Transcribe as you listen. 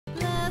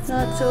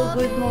Not so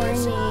good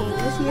morning.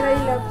 Nasira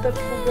yung laptop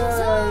ko,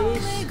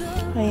 guys.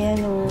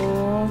 Ayan,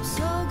 oh.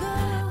 So,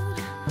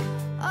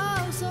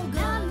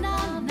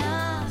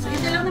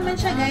 ito lang naman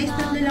siya, guys.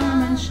 Tatlo lang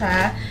naman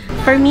siya.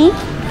 For me?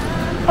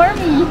 For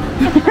me.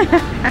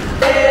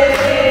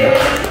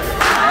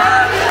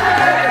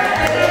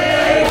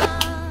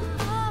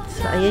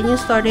 So, ayan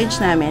yung storage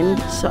namin.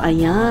 So,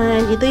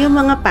 ayan. Ito yung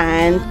mga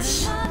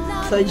pants.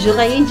 So, dyo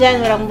kayo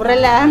dyan. Murang-mura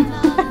lang.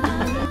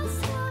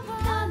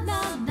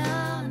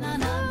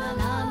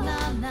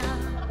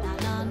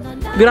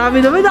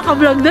 Grabe naman,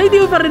 naka-vlog na. Hindi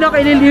mo pa rin ako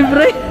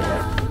inilibre.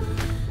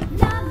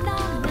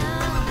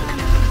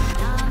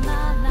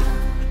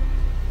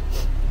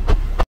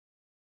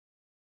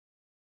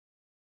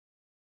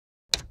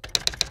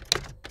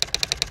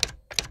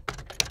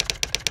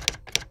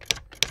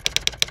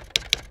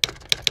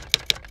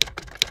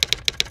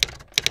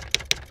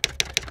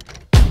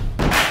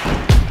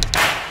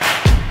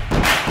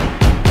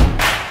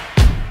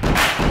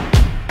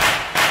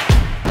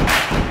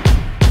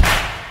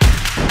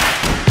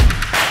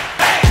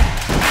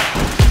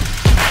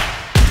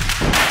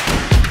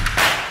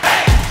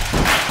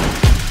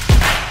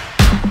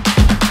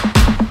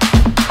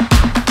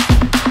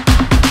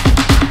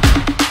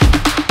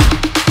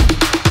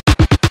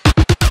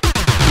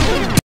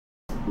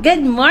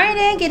 Good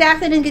morning, good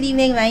afternoon, good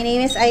evening. My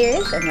name is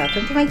Irish and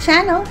welcome to my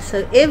channel.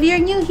 So if you're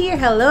new here,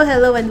 hello,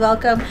 hello and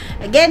welcome.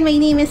 Again, my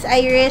name is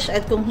Irish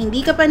at kung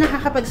hindi ka pa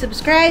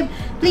nakakapag-subscribe,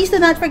 please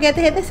do not forget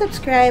to hit the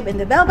subscribe and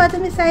the bell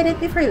button beside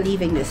it before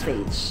leaving this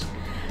page.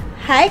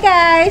 Hi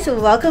guys!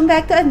 Welcome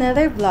back to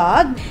another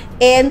vlog.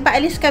 And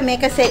paalis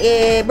kami kasi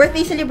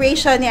birthday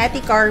celebration ni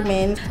Ate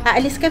Carmen.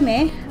 Aalis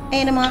kami.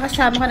 Ayan ang mga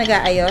kasama ko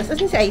nag-aayos.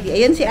 Asan si Ivy?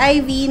 Ayun si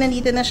Ivy,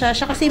 nandito na siya.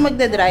 Siya kasi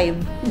magdadrive.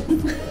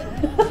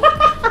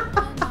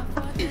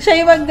 Siya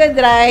yung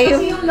magdadrive.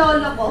 Kasi yung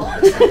lolo ko.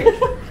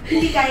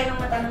 Hindi kaya ng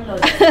mata ng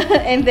lolo.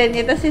 And then,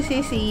 ito si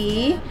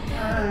Sissy.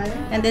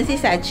 And then si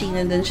Sachi,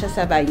 nandun siya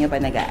sa banyo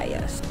pa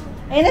nag-aayos.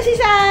 Ayun na si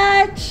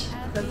Sach!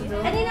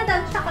 Ano na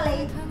daw?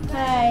 Chocolate.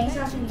 Hi.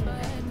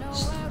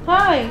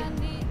 Hi!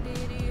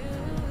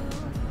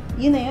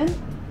 Yun na yun?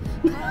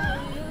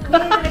 Hindi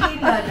na talaga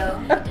yung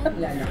lolo.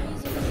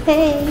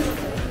 Hey!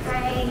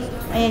 Hi.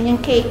 Ayan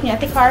yung cake ni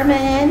Ate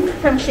Carmen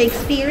from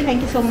Shakespeare.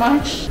 Thank you so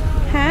much.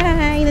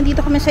 Hi! Nandito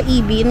kami sa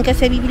Ibin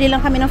kasi bibili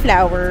lang kami ng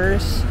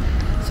flowers.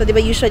 So, di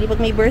ba usually pag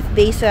may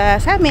birthday sa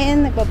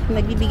amin,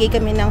 nagbibigay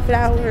kami ng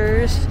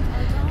flowers.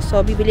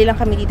 So, bibili lang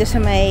kami dito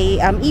sa may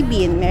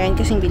Ibin. Meron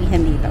kasing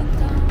bilihan dito.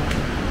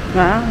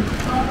 Wow!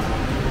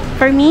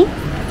 For me?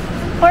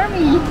 For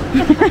me!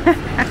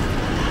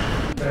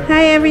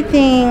 Hi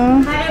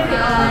everything!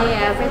 Hi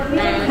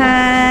everything!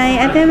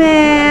 Hi, Ate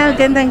Mel!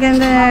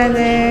 Gandang-ganda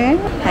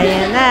natin.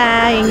 Ayan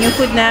na, yun yung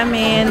food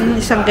namin.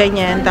 Isang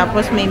ganyan.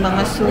 Tapos may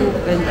mga soup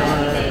and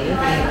all.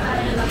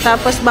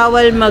 Tapos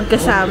bawal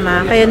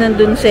magkasama. Kaya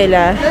nandun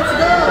sila.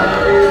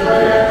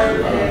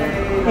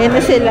 Ayan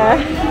na sila.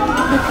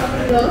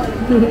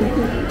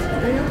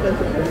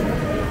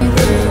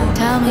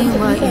 Tell me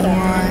what you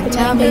want,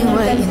 tell me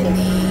what you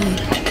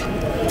need.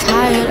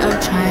 Tired of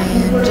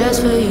trying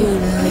just for you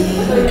to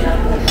leave.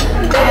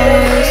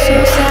 Oh, it's so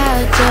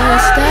sad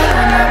just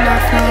staring at my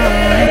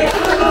phone.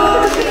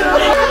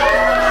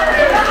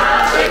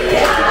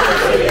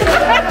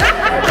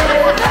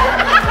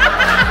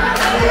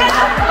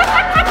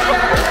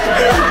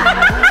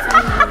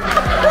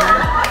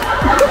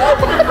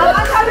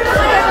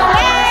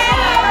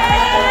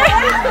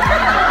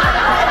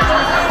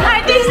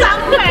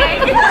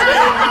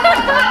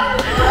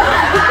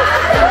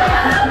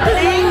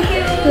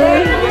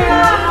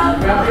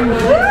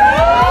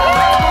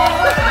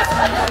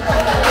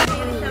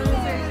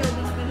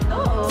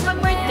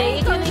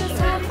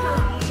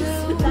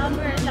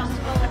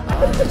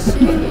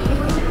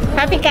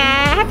 Happy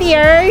ka?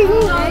 Happier?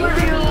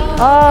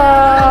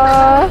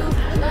 Oh!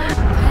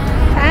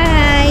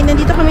 Hi!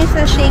 Nandito kami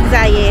sa Sheikh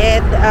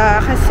Zayed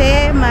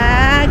kasi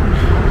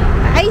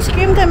mag-ice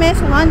cream kami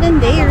sa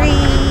London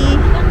Dairy.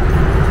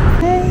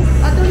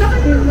 Ato na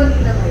kayo na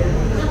kayo.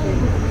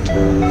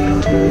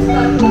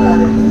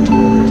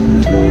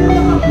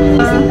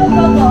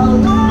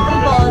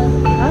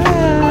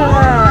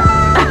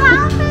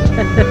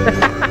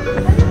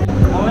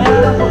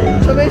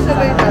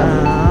 Sabay-sabay na.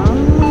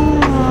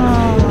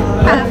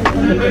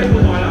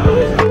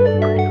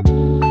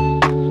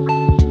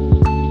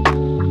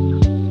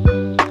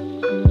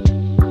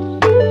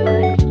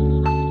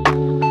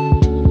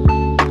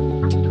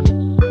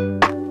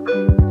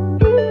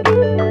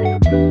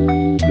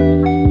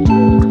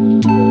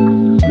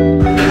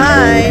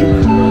 Hi!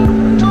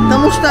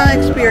 Kamusta ang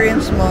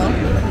experience mo?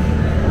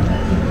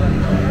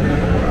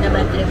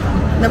 Nabad trip.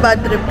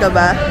 Na-bad trip ka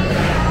ba?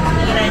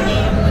 Hira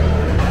niya yung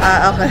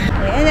Okay.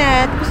 ayan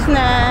na, tapos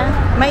na.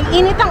 May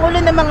init ang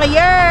ulo ng mga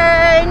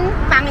yarn.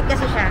 Pangit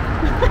kasi siya.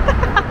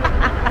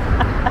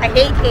 I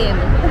hate him.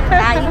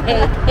 I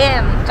hate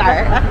him,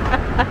 Char.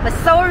 Was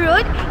so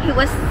rude. He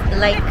was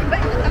like...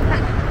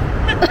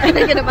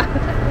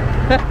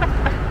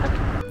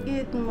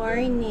 Good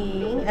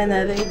morning.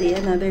 Another day,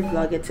 another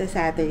vlog. It's a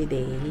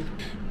Saturday.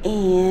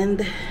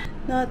 And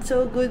not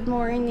so good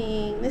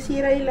morning.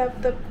 Nasira yung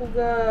laptop ko,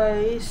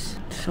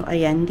 guys. So,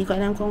 ayan. Hindi ko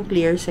alam kung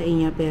clear sa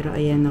inyo, pero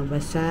ayan,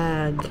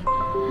 nabasag.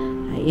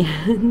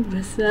 Ayan,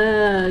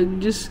 basag.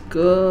 Diyos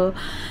ko.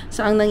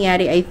 So, ang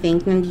nangyari, I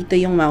think, nandito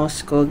yung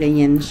mouse ko.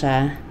 Ganyan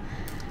siya.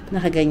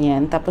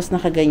 Nakaganyan. Tapos,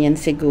 nakaganyan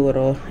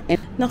siguro. And,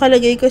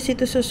 nakalagay kasi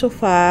ito sa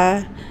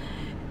sofa.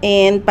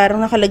 And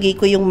parang nakalagay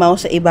ko yung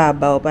mouse sa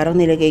ibabaw. Parang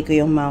nilagay ko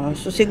yung mouse.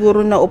 So,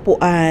 siguro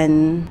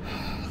naupuan.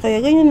 Kaya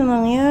ganyan na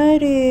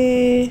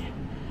nangyari.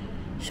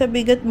 Sa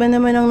bigat ba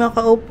naman ang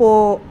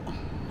nakaupo?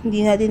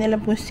 Hindi natin alam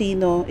kung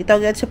sino.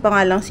 Itawag sa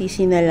pangalang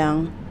sissy na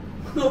lang.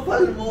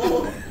 Nopal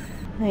mo.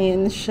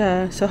 Ayan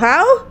siya. So,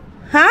 how?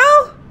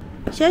 How?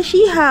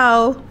 Sachi,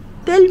 how?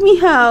 Tell me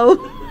how.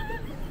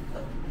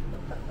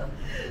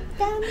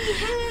 Tell me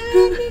how.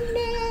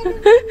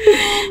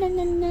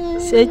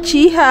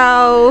 Sachi,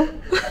 how?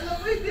 Alam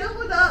mo, hindi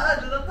ako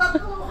natatawa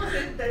ko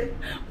kasi.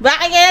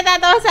 Bakit kaya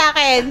natatawa sa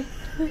akin?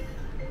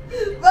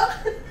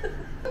 Bakit?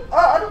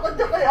 Ano ka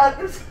dyan kay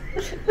ate?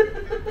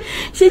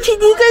 Sachi,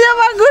 di ka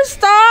naman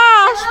gusto!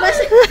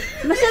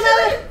 Masama.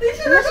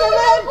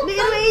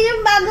 Bigyan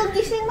yung bagong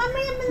gising.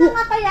 Mamaya mo na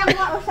nga kaya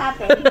ako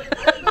kausapin.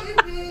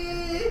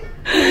 Baby!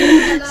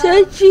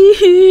 Sachi!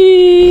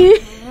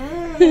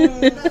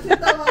 Kasi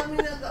tawami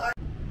na ka.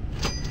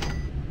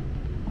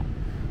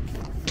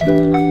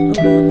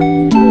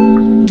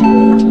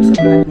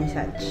 Ni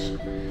Sach.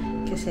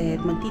 Kasi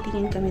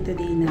magtitingin kami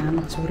today ng,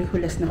 sorry,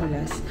 hulas na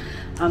hulas.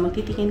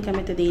 Magtitingin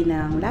kami today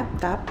ng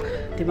laptop.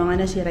 Diba nga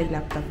nasira yung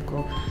laptop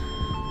ko.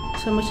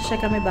 So,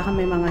 mag-check kami baka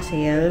may mga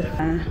sale.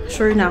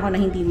 Sure na ako na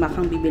hindi Mac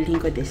ang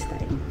bibilhin ko this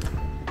time.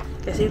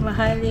 Kasi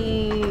mahal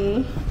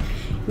eh.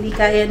 Hindi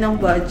kaya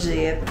ng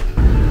budget.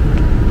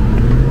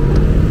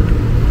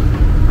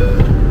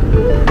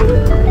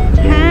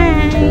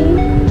 Hi!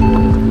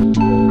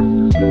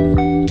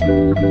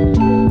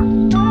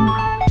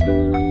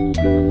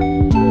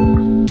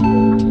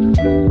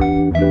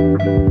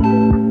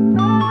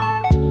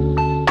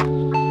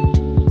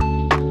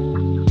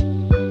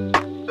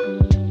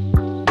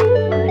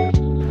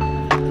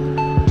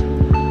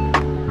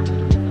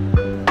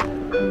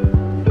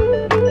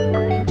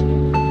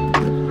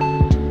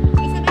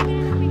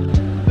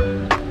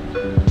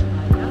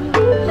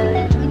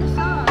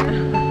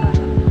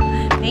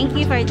 Thank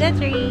you for the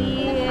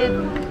treat.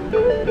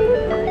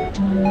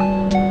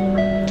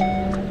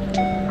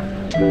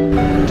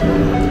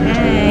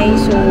 Hi!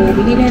 So,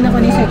 binilhan ako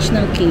ni Sept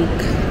ng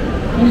cake.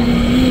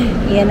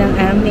 Yan ang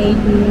aming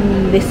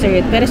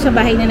dessert. Pero sa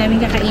bahay na namin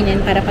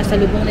kakainin para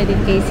pasalubong na din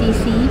kay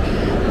Sissy.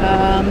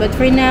 But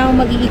for now,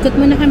 mag-iikot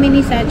muna kami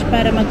ni Sept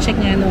para mag-check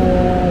nga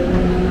nung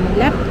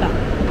laptop.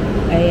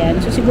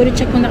 Ayan. So, siguro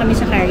check muna kami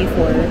sa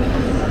Carrefour.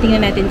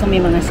 Tingnan natin kung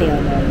may mga sale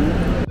doon.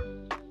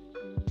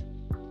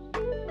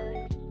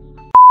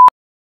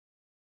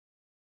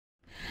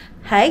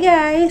 Hi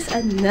guys!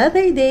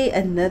 Another day,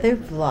 another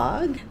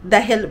vlog.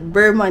 Dahil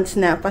bare months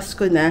na,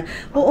 Pasko na.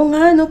 Oo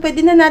nga, no?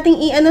 Pwede na nating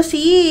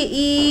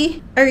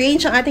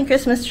i-arrange ang ating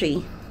Christmas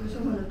tree.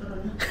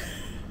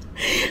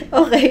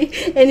 Okay.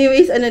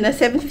 Anyways,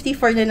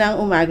 7:54 na ng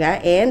umaga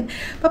and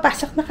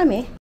papasok na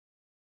kami.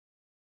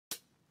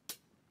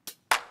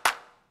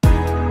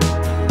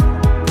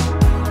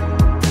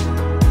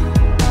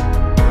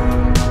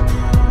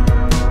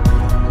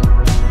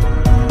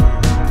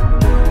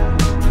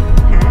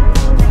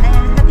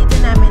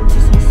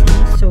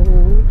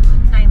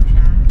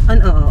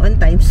 On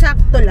time.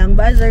 Sakto lang.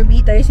 Buzzer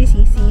beater si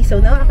Sissy.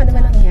 So, now ako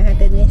naman ang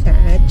ihahatid ni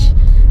Sach.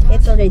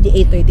 It's already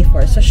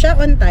 8:34. So, siya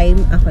on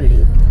time, ako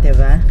late.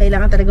 Diba?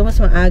 Kailangan talaga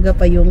mas maaga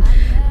pa yung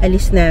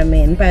alis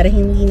namin para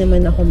hindi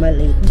naman ako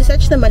malate. Si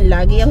Sach naman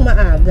lagi ang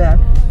maaga.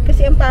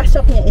 Kasi ang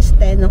pasok niya is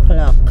 10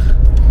 o'clock.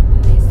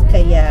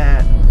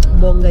 Kaya,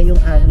 bongga yung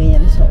aga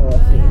yan sa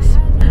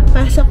office.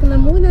 Pasok na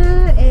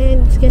muna.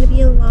 And it's gonna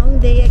be a long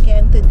day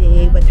again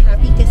today. But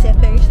happy kasi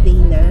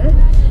Thursday na.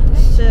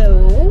 So,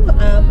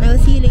 I'll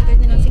see you later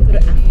na lang siguro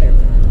after.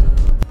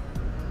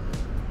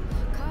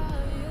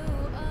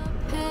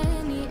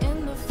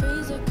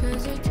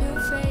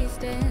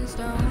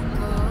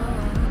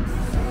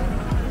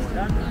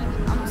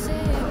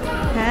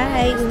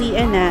 Hi!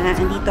 Uwian na.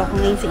 Andito ako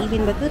ngayon sa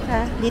Ibin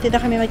Batuta. Dito na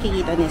kami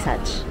magkikita ni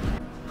Sach.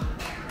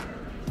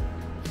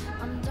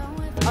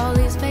 All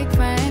these fake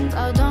friends,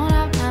 I don't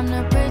have time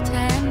to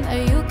pretend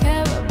that you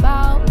care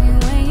about me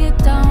when you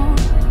don't.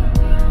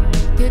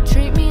 You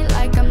treat me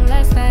like I'm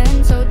less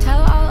than, so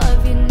tell all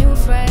of your new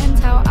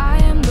friends how I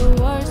am the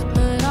worst,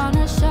 put on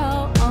a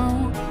show.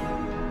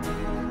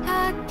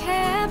 I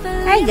can't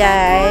believe. Hi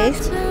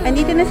guys!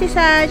 Andito na si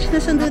Sach,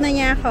 nasundo na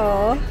niya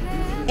ako.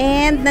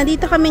 And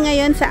nandito kami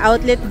ngayon sa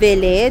Outlet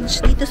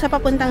Village, dito sa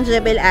papuntang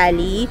Jebel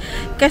Ali.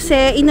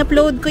 Kasi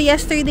in-upload ko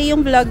yesterday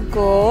yung vlog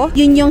ko.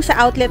 Yun yung sa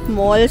Outlet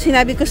Mall.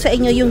 Sinabi ko sa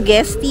inyo yung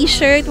guest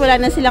t-shirt,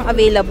 wala na silang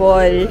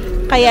available.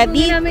 Kaya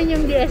di namin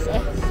yung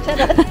DSS.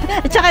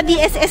 At saka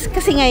DSS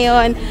kasi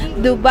ngayon,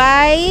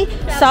 Dubai,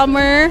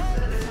 summer,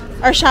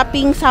 or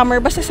shopping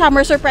summer, basta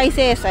summer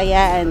surprises.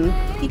 Ayan.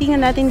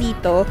 titingnan natin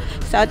dito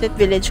sa Outlet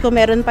Village kung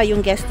meron pa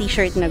yung guest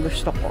t-shirt na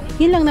gusto ko.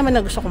 Yun lang naman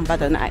na gusto kong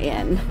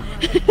patunayan.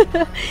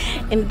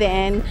 And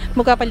then,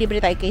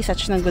 magpapalibre tayo kay Sach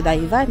ng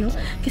Godiva, no?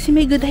 Kasi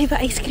may Godiva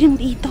ice cream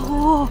dito.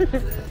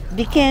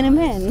 Di kaya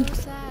naman.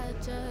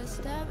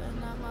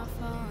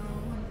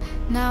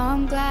 Now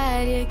I'm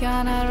glad you're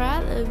gonna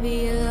rather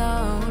be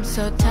alone.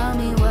 So tell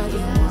me what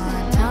you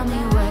want, tell me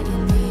what you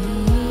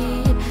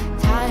need.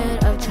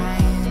 Tired of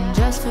trying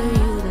just for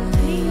you to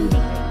leave.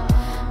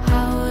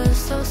 I was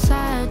so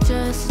sad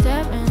just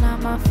staring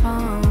at my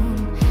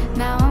phone.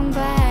 Now I'm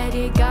glad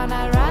you're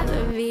gonna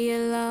rather be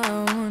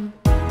alone.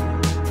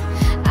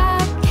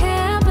 I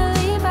can't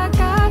believe I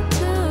got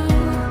to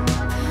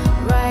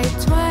write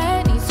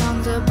 20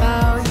 songs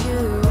about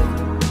you.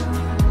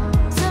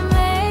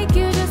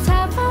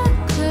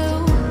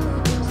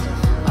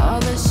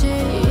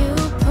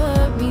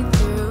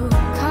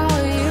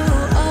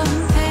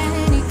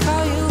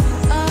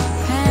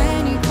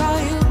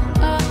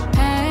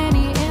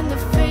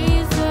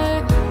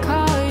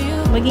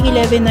 Maging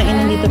 11 na,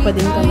 nandito pa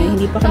din kami.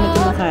 Hindi pa kami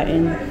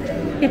kumakain.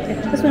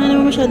 Tapos wala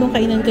naman masyadong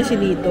kainan kasi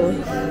dito.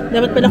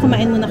 Dapat pala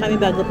kumain muna kami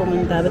bago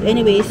pumunta. But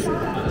anyways,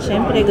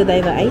 syempre,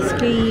 Godiva ice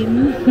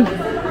cream.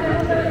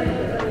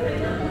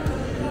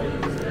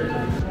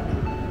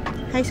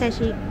 Hi,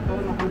 Sachi.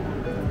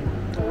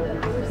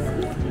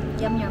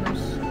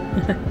 Yum-yums.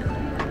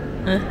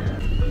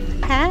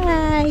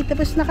 Hi!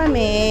 Tapos na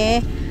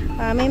kami.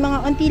 May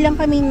mga unti lang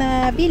kaming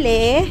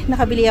nabili.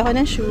 Nakabili ako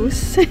ng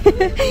shoes.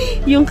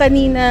 Yung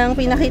kaninang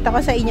pinakita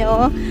ko sa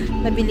inyo,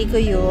 nabili ko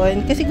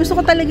yun. Kasi gusto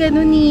ko talaga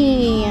nun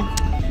eh.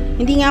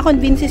 Hindi nga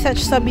convinced si Sach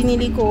sa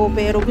binili ko,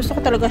 pero gusto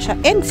ko talaga siya.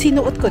 And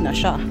sinuot ko na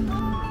siya.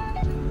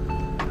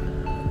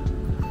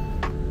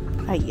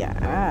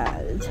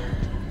 Ayan.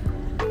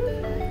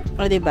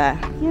 O diba?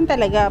 Yan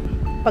talaga.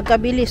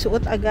 Pagkabili,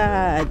 suot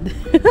agad.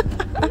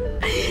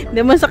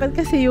 Hindi, masakit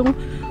kasi yung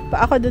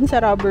pa ako dun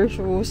sa rubber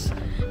shoes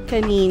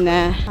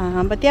kanina.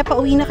 But yeah,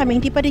 pauwi na kami.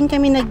 Hindi pa rin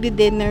kami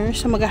nagdi-dinner.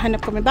 So maghahanap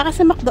kami. Baka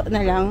sa McDo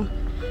na lang.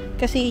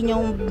 Kasi yun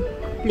yung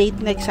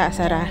late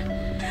nagsasara.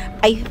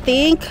 I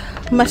think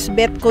mas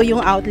bet ko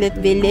yung Outlet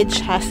Village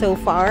ha so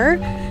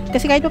far.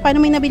 Kasi kahit pa paano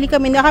may nabili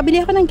kami.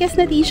 Nakabili ako ng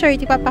guest na t-shirt.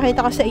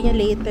 Ipapakita ko sa inyo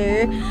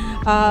later.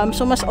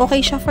 So mas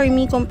okay siya for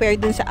me compared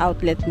dun sa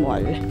Outlet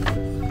Mall.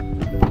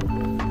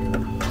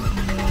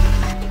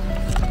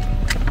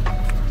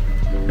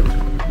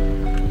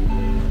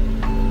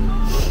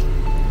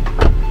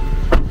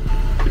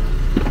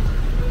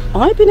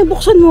 Ay,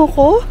 pinabuksan mo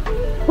ko?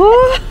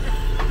 Oh!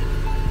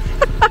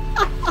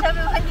 Sabi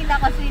mo, hindi na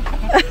ako sweet.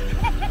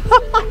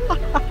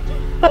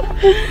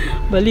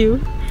 Baliw.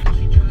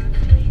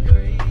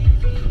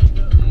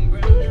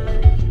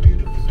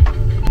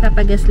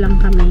 Papagas lang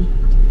kami.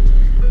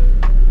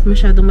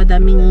 Masyadong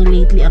madaming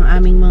lately ang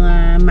aming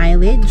mga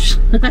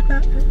mileage.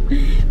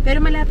 Pero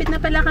malapit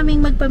na pala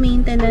kaming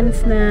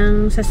magpa-maintenance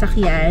ng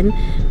sasakyan.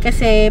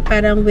 Kasi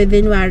parang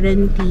within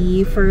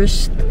warranty,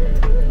 first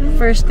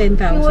 10,000.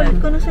 Iwallet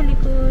ko na sa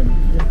likod.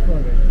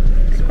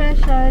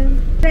 Special.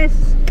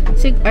 Press.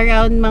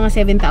 Around mga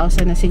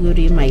 7,000 na siguro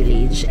yung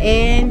mileage.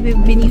 And we've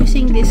been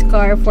using this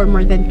car for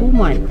more than 2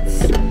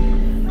 months.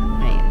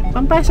 Ayan.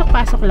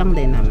 Pampasok-pasok lang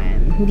din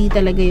naman. Hindi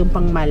talaga yung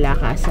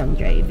pangmalakasang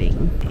driving.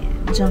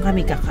 Ayan. Diyan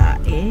kami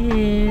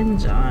kakain.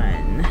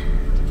 Diyan.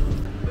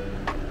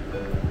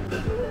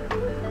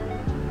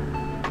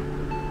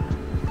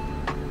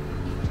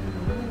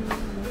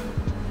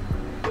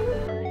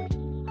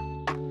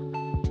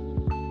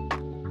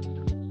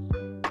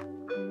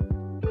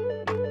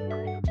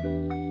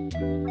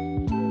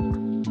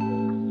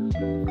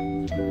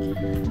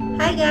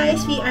 Hi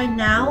guys! We are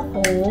now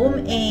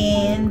home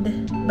and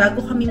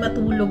bago kami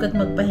matulog at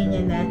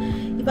magpahinga na,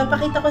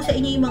 ipapakita ko sa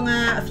inyo yung mga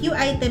few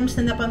items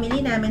na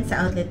napamili namin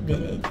sa Outlet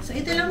Village. So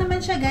ito lang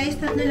naman siya guys,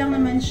 tatlo lang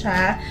naman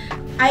siya.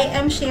 I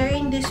am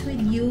sharing this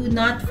with you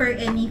not for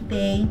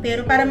anything,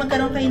 pero para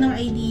magkaroon kayo ng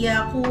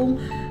idea kung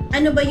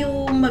ano ba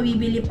yung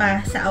mabibili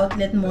pa sa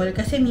Outlet Mall.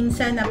 Kasi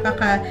minsan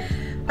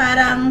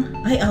parang,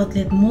 ay,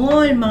 Outlet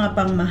Mall, mga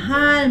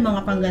pangmahal,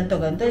 mga pang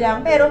ganto-ganto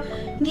lang. Pero,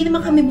 hindi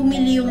naman kami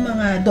bumili yung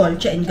mga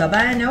Dolce &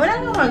 Gabbana. Wala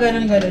naman mga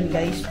ganon-ganon,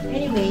 guys.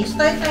 Anyway,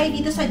 start tayo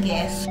dito sa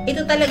Guess.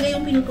 Ito talaga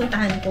yung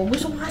pinupuntahan ko.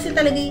 Gusto ko kasi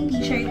talaga yung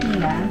t-shirt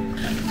nila.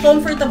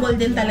 Comfortable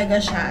din talaga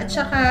siya. At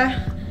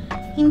saka,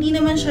 hindi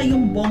naman siya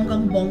yung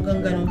bonggang-bonggang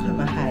ganong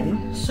kamahal.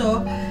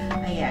 So,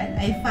 ayan.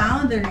 I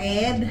found the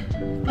red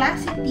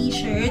classic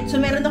t-shirt.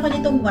 So, meron ako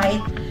nitong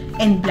white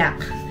and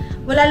black.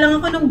 Wala lang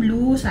ako ng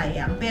blue,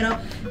 sayang. Pero,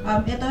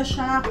 ito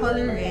siya,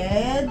 color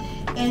red.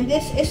 And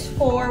this is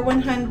for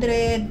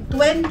 120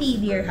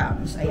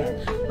 dirhams. Ayan.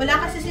 Wala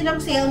kasi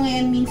silang sale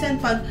ngayon. Minsan,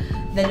 pag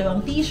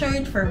dalawang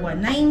t-shirt for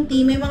 190.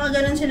 May mga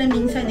ganun sila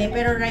minsan eh.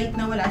 Pero right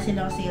now, wala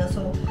silang sale.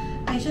 So,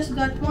 I just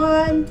got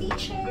one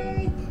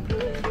t-shirt.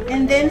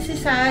 And then, si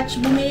Sach,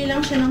 bumili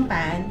lang siya ng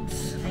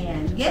pants.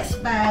 Ayan. Guess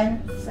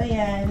pants.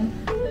 Ayan.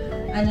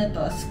 Ano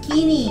to?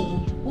 Skinny.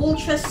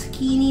 Ultra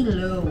skinny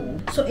low.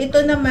 So,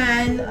 ito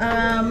naman,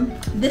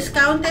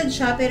 discounted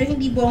siya, pero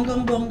hindi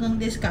bonggang-bonggang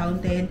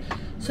discounted.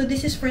 So,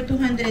 this is for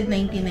 299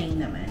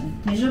 naman.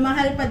 Medyo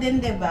mahal pa din,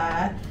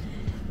 diba?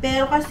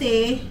 Pero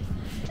kasi,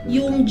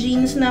 yung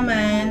jeans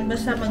naman,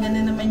 basta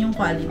maganda naman yung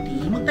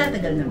quality,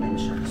 magtatagal naman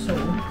siya. So,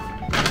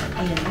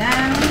 ayan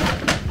lang.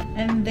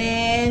 And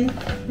then,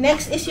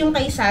 next is yung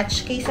kay Sach.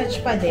 Kay Sach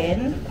pa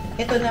din.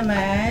 Ito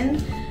naman,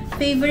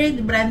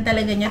 favorite brand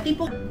talaga niya.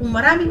 Tipo, kung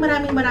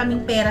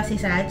maraming pera si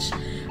Sach,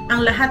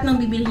 ang lahat ng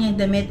bibili niyang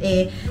damit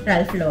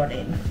Ralph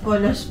Lauren.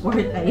 Color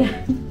Sport,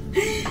 ayan.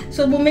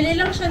 So, bumili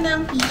lang siya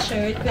ng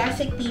t-shirt,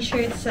 classic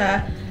t-shirt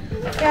sa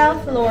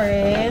Ralph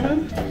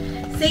Lauren.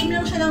 Same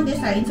lang siya ng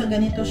design. So,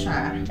 ganito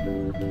siya.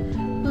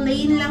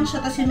 Plain lang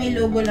siya kasi may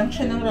logo lang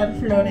siya ng Ralph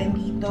Lauren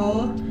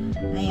dito.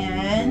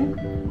 Ayan.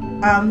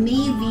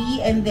 Navy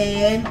and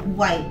then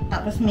white.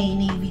 Tapos may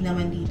navy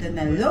naman dito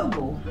na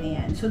logo.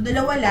 Ayan. So,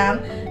 dalawa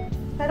lang.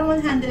 Parang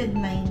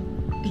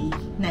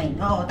 199.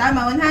 Oo,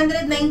 tama.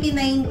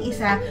 199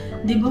 isa.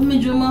 Di ba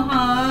medyo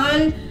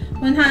mahal?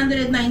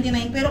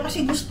 199. Pero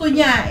kasi gusto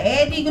niya.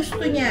 Di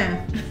gusto niya.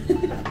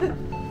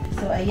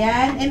 So,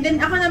 ayan. And then,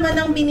 ako naman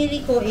ang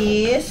binili ko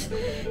is,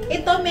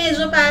 ito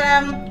medyo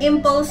parang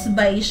impulse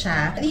buy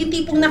siya. Yung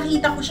tipong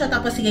nakita ko siya,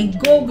 tapos sige,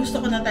 go, gusto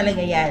ko na talaga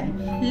yan.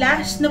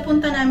 Last,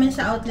 napunta namin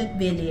sa Outlet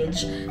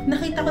Village,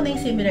 nakita ko na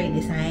yung similar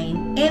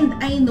design. And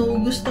I know,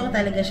 gusto ko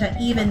talaga siya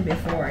even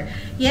before.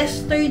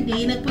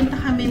 Yesterday, nagpunta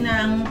kami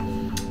ng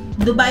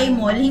Dubai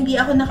Mall, hindi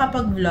ako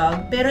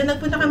nakapag-vlog, pero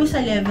nagpunta kami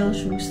sa Level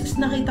Shoes,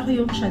 tapos nakita ko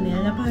yung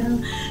Chanel na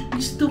parang,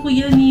 gusto ko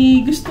yan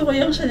gusto ko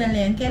yung Chanel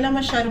yan, kaya lang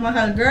masyado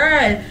mahal,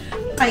 girl!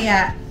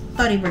 Kaya,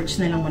 Tory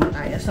Burch na lang muna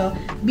tayo. So,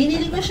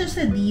 binili ko siya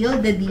sa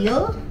The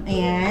Deal,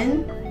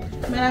 ayan,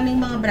 maraming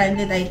mga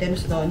branded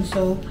items doon.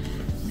 So,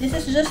 this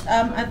is just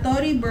a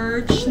Tory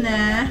Burch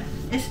na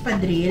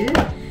espadrille,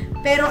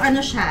 pero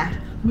ano siya,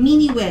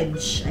 mini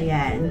wedge,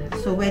 ayan,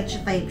 so wedge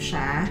type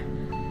siya.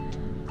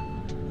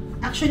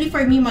 Actually,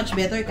 for me, much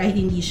better kahit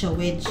hindi siya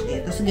wedge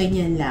Tapos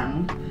ganyan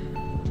lang.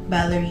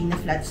 Ballerina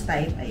flats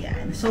type.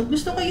 Ayan. So,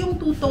 gusto ko yung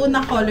two-tone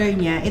na color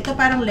niya. Ito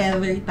parang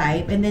leather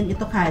type. And then,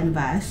 ito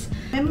canvas.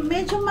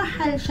 Medyo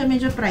mahal siya.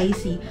 Medyo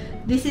pricey.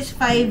 This is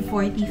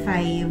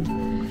 545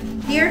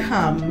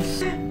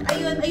 dirhams.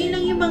 Ayun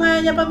lang yung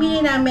mga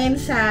napamili namin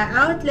sa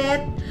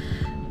Outlet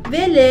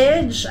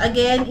Village.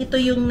 Again, ito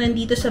yung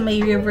nandito sa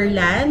may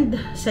Riverland.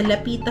 Sa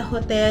Lapita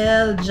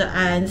Hotel.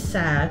 Diyan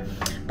sa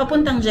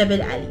papuntang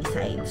Jebel Ali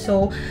side.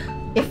 So,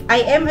 if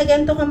I am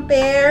again to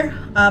compare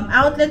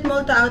Outlet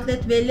Mall to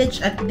Outlet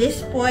Village, at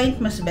this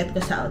point, mas bet ko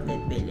sa Outlet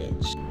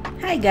Village.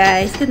 Hi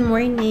guys! Good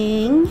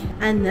morning!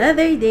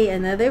 Another day,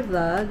 another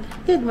vlog.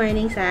 Good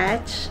morning,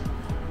 Sach!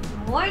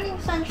 Morning,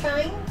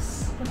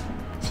 sunshines!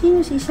 Sino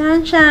si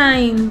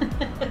Sunshine?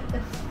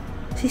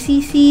 Si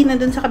Sissy,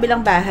 nandun sa kabilang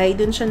bahay,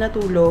 dun siya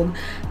natulog.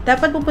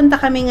 Dapat pupunta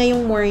kami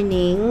ngayong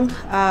morning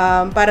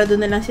para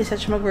dun na lang si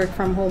Sach mag-work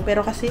from home.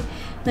 Pero kasi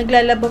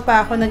naglalaba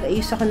pa ako,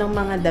 nag-ayos ako ng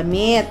mga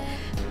damit.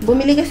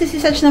 Bumili kasi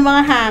si Sach ng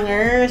mga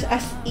hangers,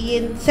 as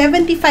in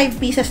 75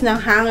 pieces ng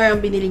hanger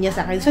ang binili niya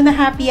sa akin. So,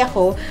 na-happy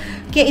ako,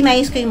 kaya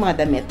inayos ko yung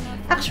mga damit.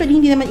 Actually,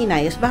 hindi naman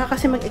inayos. Baka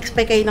kasi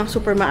mag-expect kayo ng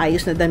super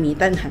maayos na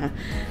damitan, ha?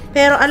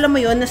 Pero alam mo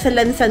yun, nasa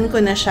lansan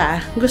ko na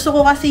siya. Gusto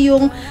ko kasi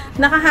yung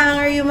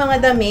nakahanger yung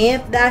mga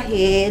damit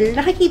dahil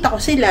nakikita ko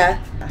sila.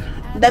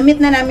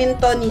 Damit na namin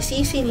to ni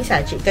Sissy, ni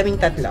Sachi,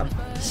 kaming tatlo.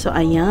 So,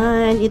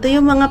 ayan. Ito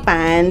yung mga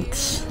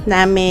pants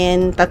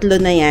namin. Tatlo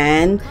na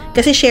yan.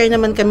 Kasi share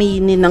naman kami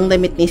ng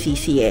damit ni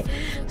Sissy,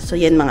 So,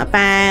 yan mga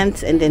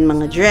pants and then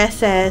mga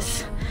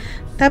dresses.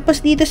 Tapos,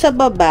 dito sa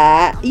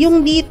baba,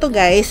 yung dito,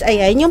 guys,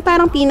 ayan, yung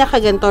parang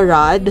pinakaganto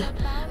rod.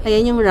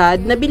 Ayan yung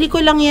rod. Nabili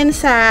ko lang yan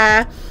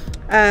sa,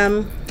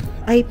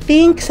 I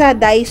think, sa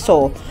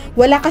Daiso.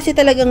 Wala kasi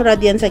talagang rod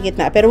yan sa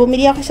gitna. Pero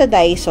bumili ako sa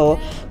Daiso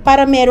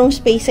para merong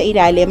space sa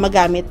ilalim,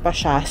 magamit pa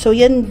siya. So,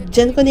 yan,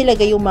 dyan ko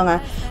nilagay yung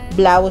mga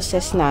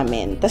blouses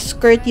namin. Tapos,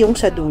 skirt yung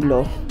sa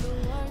dulo.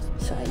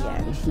 So,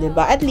 ayan.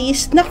 Diba? At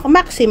least,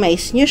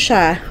 maximize nyo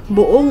siya.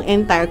 Buong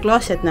entire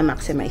closet na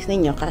maximize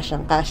ninyo.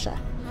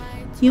 Kasyang-kasya.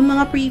 Yung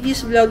mga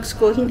previous vlogs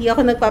ko, hindi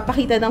ako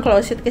nagpapakita ng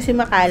closet kasi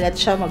makalat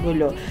siya,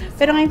 magulo.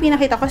 Pero ngayon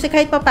pinakita ko kasi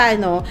kahit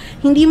papano,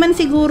 hindi man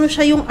siguro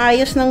siya yung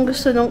ayos ng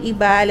gusto ng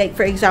iba. Like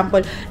for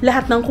example,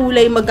 lahat ng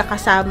kulay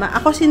magkakasama.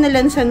 Ako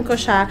sinalansan ko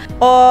siya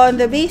on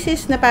the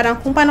basis na parang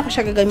kung paano ko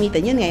siya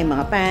gagamitan. Yun nga, yung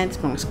mga pants,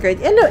 mga skirt.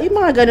 Yung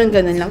mga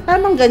ganun-ganun lang.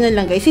 Tamang ganun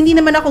lang, guys. Hindi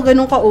naman ako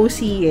ganun ka-OC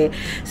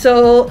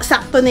So,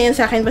 sakto na yan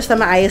sa akin basta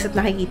maayos at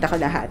nakikita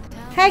ko lahat.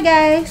 Hi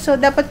guys! So,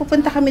 dapat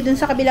pupunta kami dun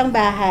sa kabilang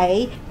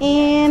bahay.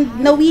 And,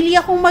 nawili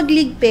akong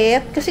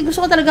magligpit kasi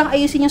gusto ko talagang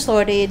ayusin yung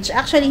storage.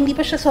 Actually, hindi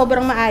pa siya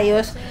sobrang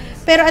maayos.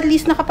 Pero at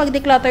least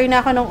nakapag-declutter na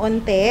ako ng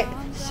onte.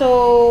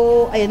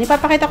 So, ayun,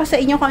 ipapakita ko sa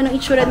inyo kung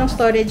anong itsura ng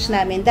storage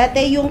namin.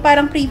 Dati, yung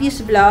parang previous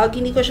vlog,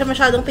 hindi ko siya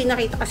masyadong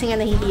pinakita kasi nga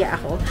nahihiya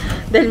ako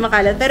dahil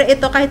makalat. Pero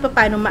ito, kahit pa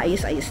paano,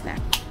 maayos-ayos na.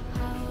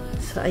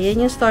 So,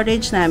 ayan yung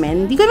storage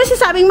namin. Hindi ko naman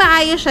sinasabing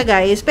maayos siya,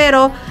 guys.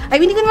 Pero,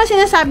 hindi ko naman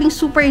sinasabing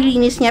super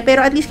linis niya.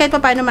 Pero, at least kahit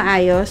pa paano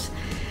maayos.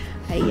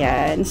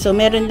 Ayan. So,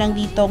 meron lang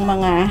ditong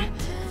mga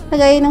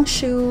Lagay ng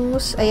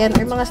shoes. Ayan,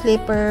 or mga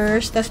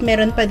slippers. Tapos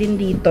meron pa din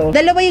dito.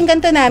 Dalawa yung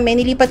ganito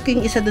namin. Nilipat ko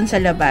yung isa dun sa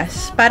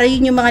labas. Para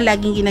yun yung mga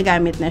laging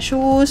ginagamit na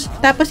shoes.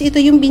 Tapos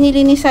ito yung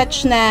binili ni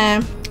Sachi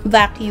na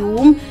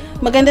vacuum.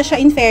 Maganda siya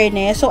in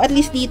fairness. So, at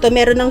least dito,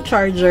 meron ng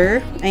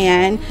charger.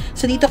 Ayan.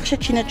 So, dito ko siya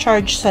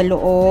china-charge sa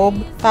loob.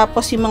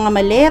 Tapos, yung mga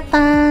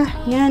maleta.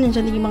 Yan,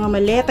 nandiyan din yung mga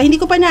maleta. Hindi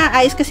ko pa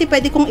naaayos kasi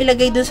pwede kong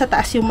ilagay dun sa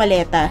taas yung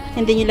maleta.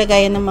 And then, yung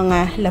lagayan ng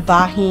mga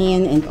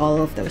labahin and all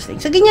of those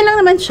things. So, ganyan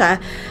lang naman siya.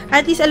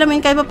 At least, alam mo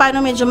yun, kahit pa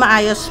paano medyo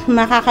maayos,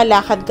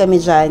 makakalakad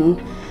kami dyan.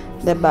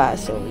 Diba?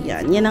 So,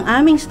 yan. Yan ang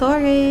aming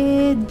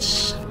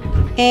storage.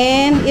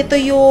 And, ito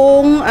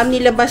yung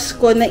nilabas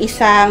ko na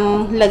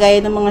isang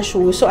lagayan ng mga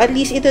shoes. So, at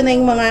least ito na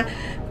yung mga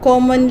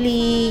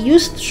commonly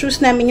used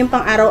shoes namin, yung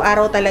pang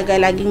araw-araw talaga,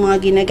 laging mga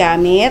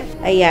ginagamit.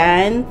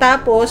 Ayan.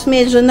 Tapos,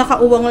 medyo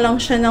nakauwang lang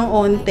siya ng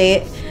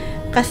onte.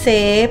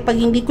 Kasi, pag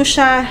hindi ko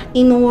siya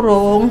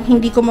inurong,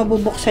 hindi ko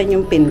mabubuksan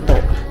yung pinto.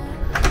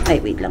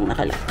 Ay, wait lang,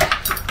 nakalak.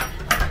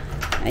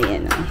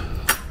 Ayan o.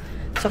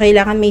 So,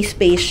 kailangan may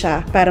space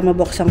siya para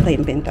mabuksan ko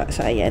yung pinto.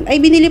 So, ayan. Ay,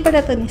 binili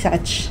pala ito ni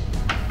Sachi.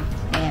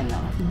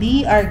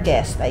 Be our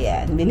guest.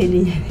 Ayan.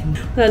 Binili niya rin.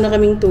 Wala na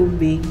kaming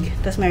tubig.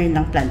 Tapos mayroon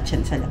lang plant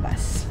yan sa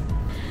labas.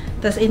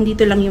 Tapos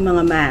dito lang yung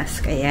mga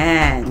mask.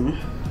 Ayan.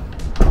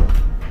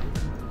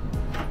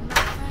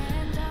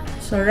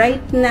 So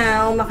right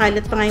now,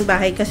 makalat pa nga yung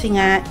bahay kasi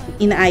nga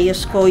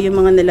inaayos ko yung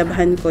mga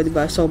nalabahan ko.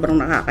 Diba? Sobrang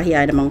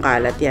nakakahiya namang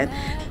kalat yan.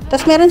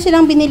 Tapos meron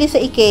silang binili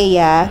sa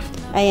IKEA.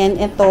 Ayan,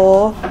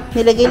 ito.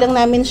 Nilagay lang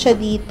namin siya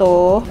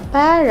dito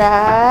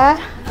para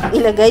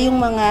ilagay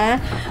yung mga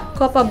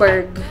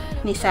Copaberg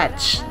ni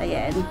Sachi.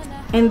 Ayan.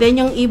 And then,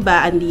 yung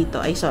iba, andito.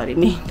 Ay, sorry,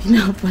 may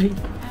tinapay.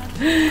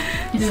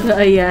 So,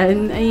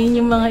 ayan. Ayan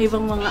yung mga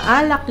ibang mga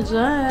alak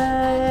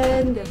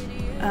dyan.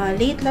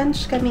 Late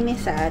lunch kami ni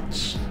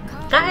Sachi.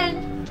 Kain!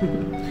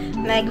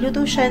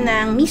 Nagluto siya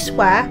ng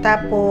miswa.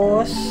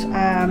 Tapos,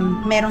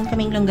 meron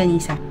kaming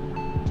longganisa.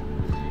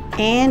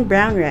 And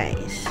brown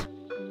rice.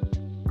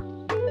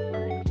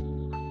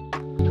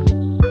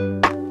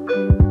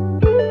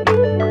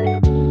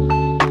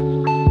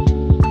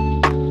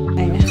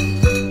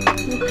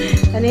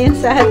 Ano yun,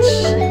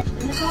 Sachi? Ano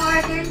po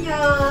order nyo?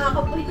 Ako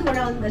po yung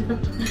round girl.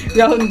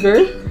 Round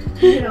girl?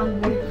 Round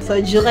girl.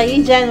 Soju kayo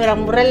dyan.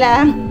 Murang-mura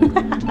lang.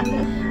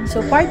 So,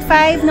 part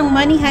 5 ng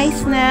Money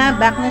Heist na.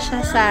 Back na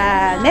siya sa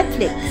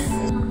Netflix.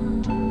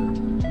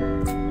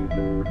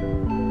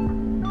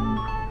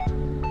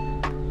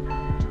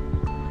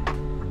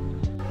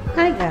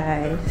 Hi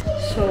guys!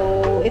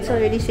 So, it's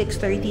already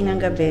 6:30 ng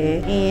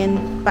gabi.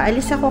 And,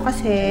 paalis ako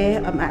kasi,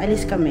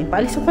 aalis kami.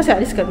 Paalis ako kasi,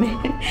 alis kami.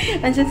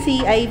 Andyan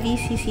si Ivy,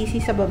 si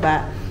Sissy sa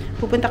baba.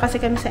 Pupunta kasi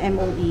kami sa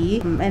MOE.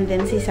 And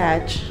then si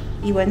Sachi,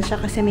 iwan siya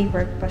kasi may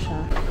work pa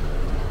siya.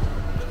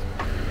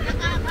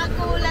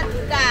 Nakakagulat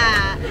ka!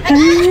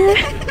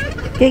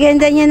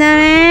 Gaganda niya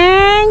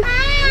naman!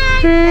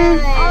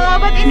 Oh,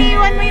 ba't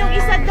iniwan mo yung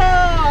isa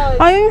doon?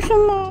 Ayun siya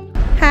mo.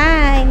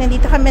 Hi!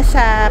 Nandito kami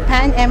sa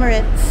Pan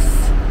Emirates.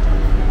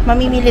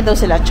 Mamimili daw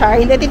sila.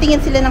 Char. Hindi, titingin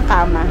sila ng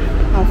kama.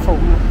 Ng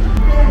foam.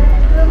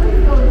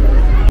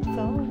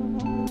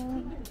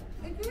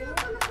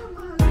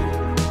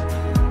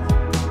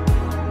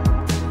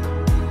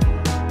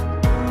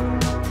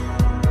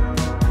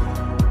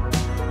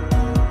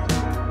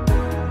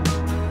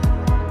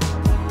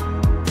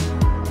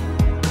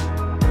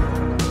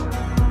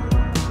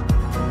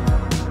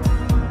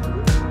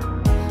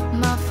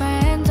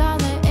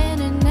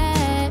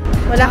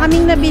 Wala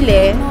kaming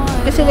nabili.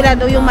 Kasi wala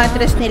daw yung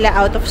mattress nila,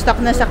 out of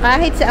stock na sa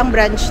kahit sa ang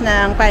branch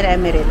ng Pan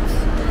Emirates.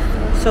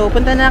 So,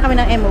 punta na kami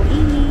ng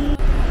MOE.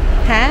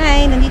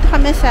 Hi! Nandito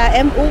kami sa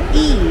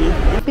MOE.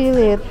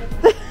 Feel it.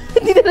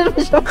 Hindi na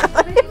naman siya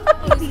makakaya.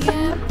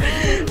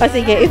 O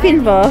sige,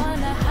 i-feel mo.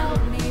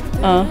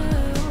 Oh.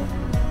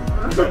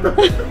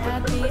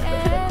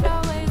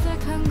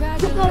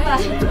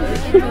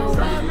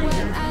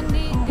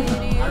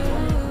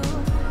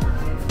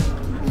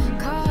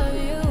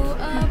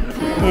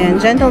 Ayan,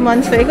 Gentle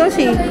Monster. Ikaw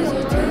si...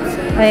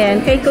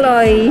 Ayan, kay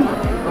Chloe.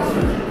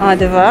 O,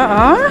 diba?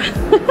 Oh?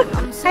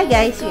 Hi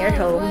guys, we are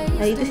home.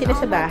 Nandito sila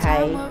sa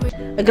bahay.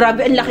 Ay,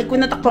 grabe, ang laki ko.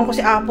 Natakpan ko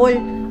si Apple.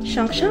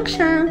 Shank, shank,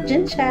 shank.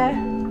 Diyan siya.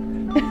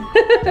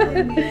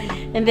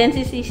 And then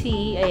si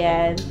Sissy,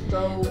 ayan.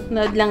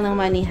 Nood lang ng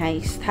Money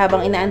Heist.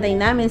 Habang inaantay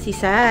namin si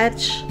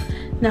Sachi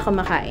na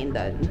kumakain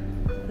doon.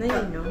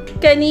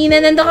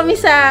 Kanina nandun kami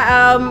sa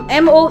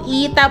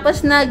MOE,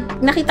 tapos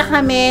nakita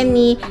kami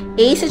ni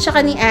Ace at saka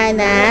ni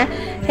Anna.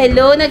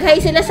 Hello,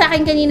 nag-hi sila sa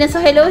akin kanina. So,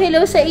 hello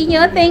sa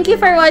inyo. Thank you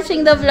for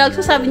watching the vlog.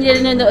 So, sabi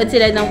nila nanonood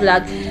sila ng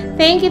vlog.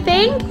 Thank you,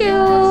 thank you!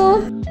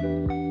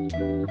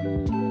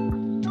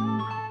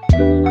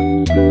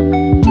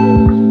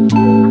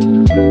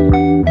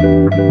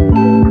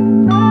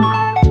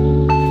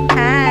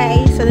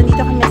 Hi! So,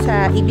 nandito kami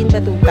sa Ibn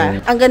Batuta.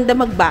 Ang ganda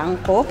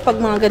magbangko pag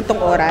mga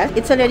gantong oras.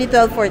 It's already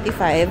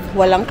 12:45.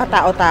 Walang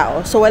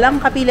katao-tao. So, walang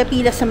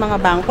kapila-pila sa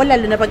mga bangko,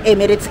 lalo na pag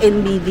Emirates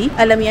NBD.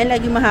 Alam yan,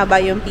 lagi mahaba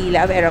yung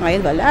pila. Pero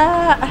ngayon, wala.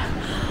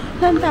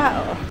 Walang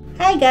tao.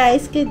 Hi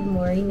guys, good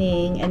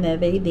morning.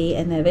 Another day,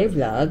 another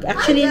vlog.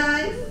 Actually,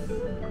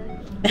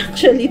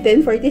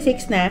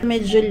 10:46 na.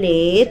 Medyo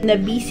late.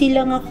 Na-busy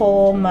lang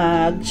ako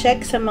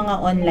mag-check sa mga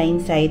online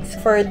sites.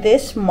 For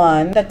this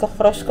month,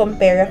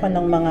 nagko-cross-compare ako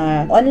ng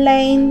mga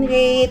online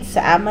rates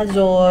sa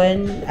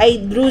Amazon.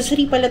 Ay,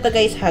 grocery pala to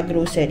guys ha,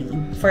 grocery.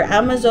 For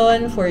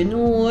Amazon, for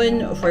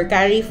Noon, for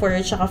Carrefour,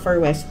 tsaka for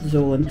West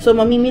Zone. So,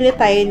 mamimili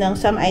tayo ng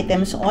some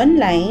items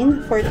online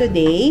for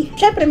today.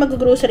 Syempre,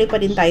 mag-grocery pa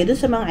din tayo dun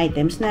sa mga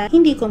items na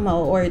hindi ko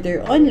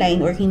ma-order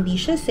online or hindi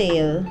siya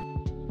sale.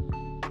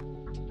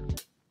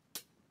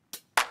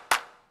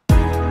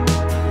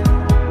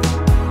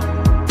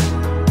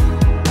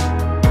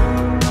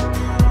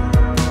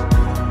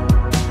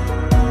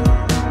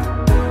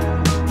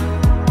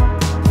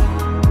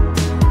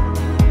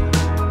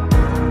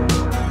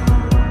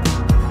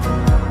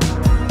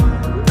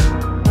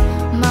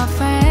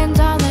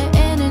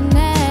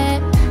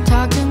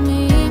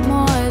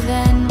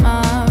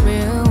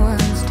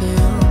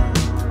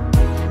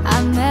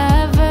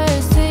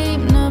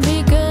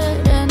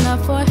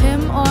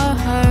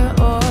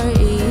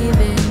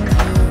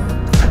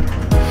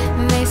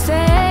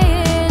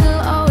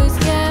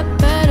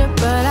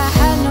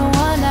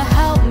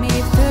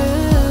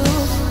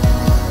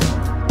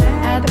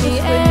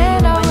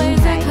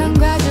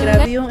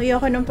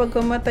 Ako ng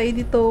pagkamatay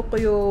dito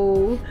kayo.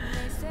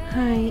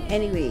 Hi.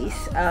 Anyways,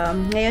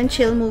 ngayon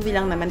chill movie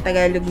lang naman,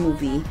 Tagalog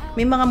movie.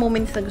 May mga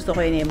moments na gusto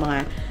ko yun yung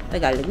mga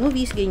Tagalog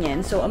movies,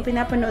 ganyan. So, ang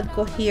pinapanood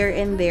ko here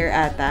and there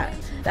ata.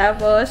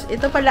 Tapos,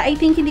 ito pala, I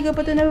think hindi ko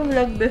pa ito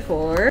na-vlog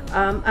before.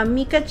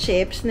 Amica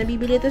chips,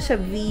 nabibili ito sa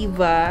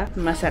Viva.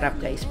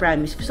 Masarap guys,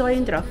 promise. Gusto ko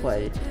yung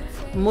truffle.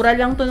 Mura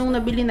lang to nung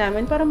nabili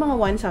namin, para mga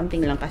 1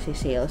 something lang kasi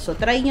sale. So,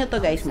 try nyo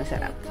to guys,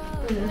 masarap.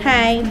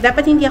 Hi!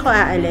 Dapat hindi ako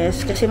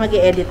aalis kasi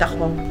mag-i-edit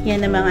ako.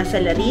 Yan ang mga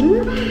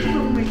salarin.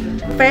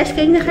 Fresh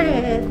kayo na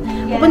karet.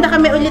 Pupunta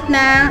kami ulit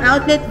ng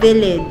Outlet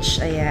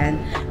Village. Ayan.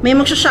 May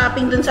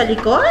magsha-shopping dun sa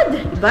likod.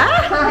 Diba?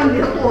 Hindi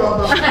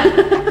ako.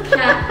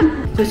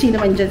 So, sino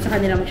man dyan sa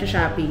kanila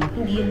magsha-shopping?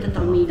 Hindi yun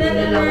totoo.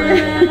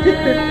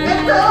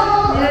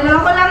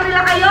 Niloloko lang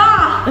nila kayo!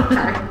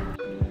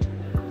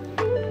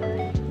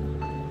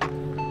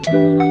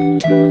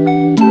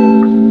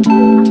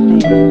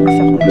 Ayan,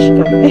 nasa coach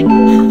kami.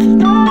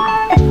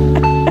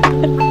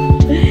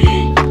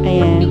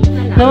 Ayan.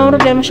 No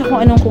problema siya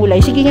kung anong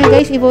kulay. Sige nga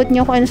guys, i-vote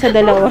nyo kung ano sa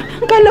dalawa.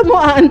 Kala mo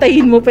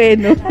aantayin mo pa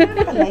no?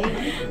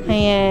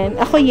 Ayan.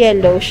 Ako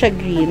yellow, siya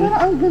green.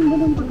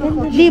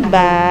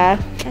 Diba?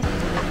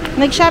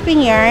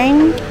 Nag-shopping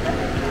yarn?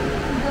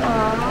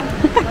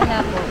 Wala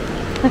po.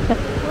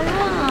 Wala.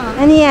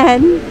 Ano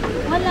yan?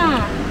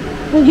 Wala.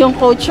 Yung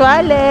coach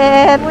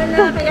wallet.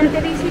 Wala. Kaya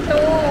Teresi to.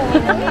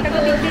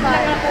 Taga-bitbit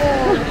lang ako.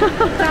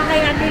 Saka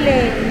kay Ate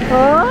Len.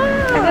 Oh.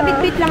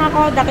 Taga-bitbit lang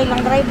ako. Daki lang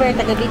driver.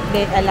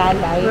 Taga-bitbit.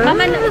 Alalay.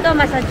 Mama na ito.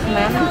 Massage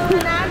ma'am.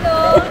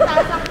 Manalo.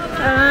 Tasak ko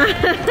na.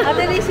 Ate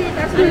Teresi.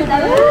 Tasak ko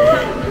na.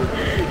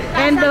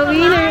 And the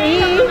winner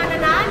is...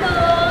 Mananalo.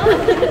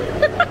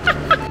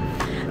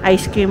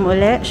 Ice cream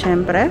ulit,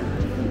 syempre.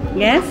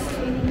 Yes?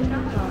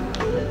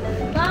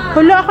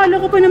 Hala, akala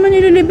ko pa naman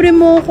nililibre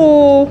mo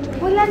ko.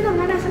 Wala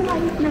naman. Nasa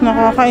mayot na.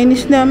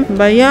 Nakakainis na.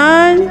 Ba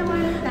yan?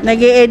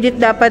 Nag-e-edit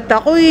dapat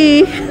ako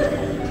eh.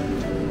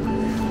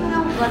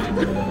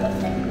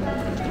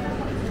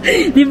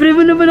 Libre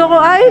mo naman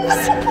ako, Ives.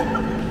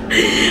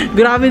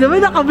 Grabe naman,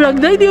 naka-vlog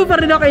na. Hindi mo pa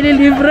rin ako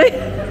ililibre.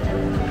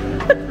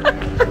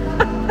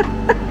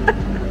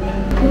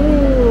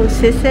 Ooh,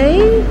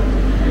 sissy?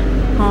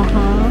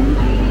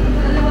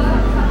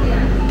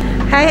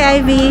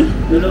 Hi, Ivy.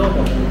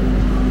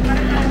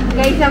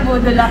 Guys,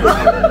 nabudol ako.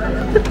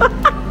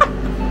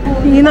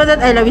 You know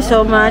that I love you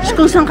so much.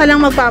 Kung saan ka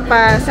lang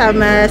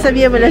magpapasama,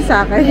 sabihin mo lang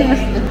sa akin.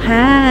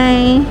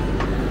 Hi.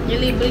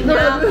 Nilibre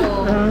niya ako.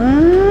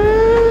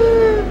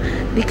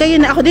 Di kayo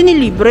na. Ako din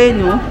nilibre,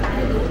 no?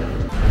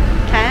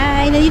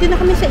 Hi. Nandito na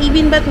kami sa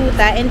Ibin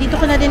Batuta. And dito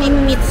ko na din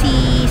i-meet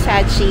si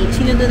Sachi.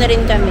 Sinundo na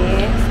rin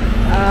kami.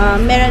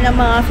 Meron ng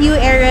mga few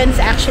errands,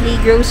 actually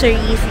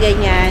groceries,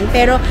 ganyan.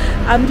 Pero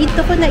dito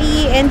ko na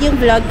i-end yung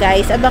vlog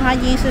guys. Abangan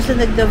nyo yung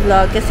susunod na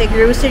vlog kasi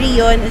grocery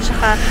yon at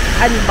saka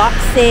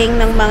unboxing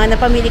ng mga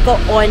napamili ko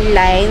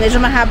online. Medyo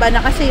mahaba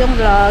na kasi yung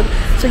vlog.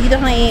 So dito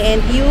ko na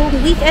i-end yung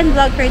weekend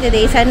vlog for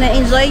today. Sana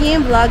enjoy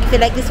nyo yung vlog. If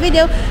you like this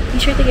video, be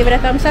sure to give it a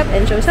thumbs up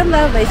and show some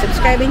love by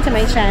subscribing to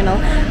my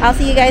channel. I'll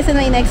see you guys in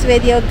my next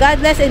video.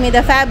 God bless and may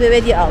the fab be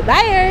with you all.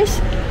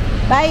 Buyers!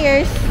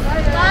 Buyers!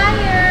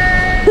 Buyers!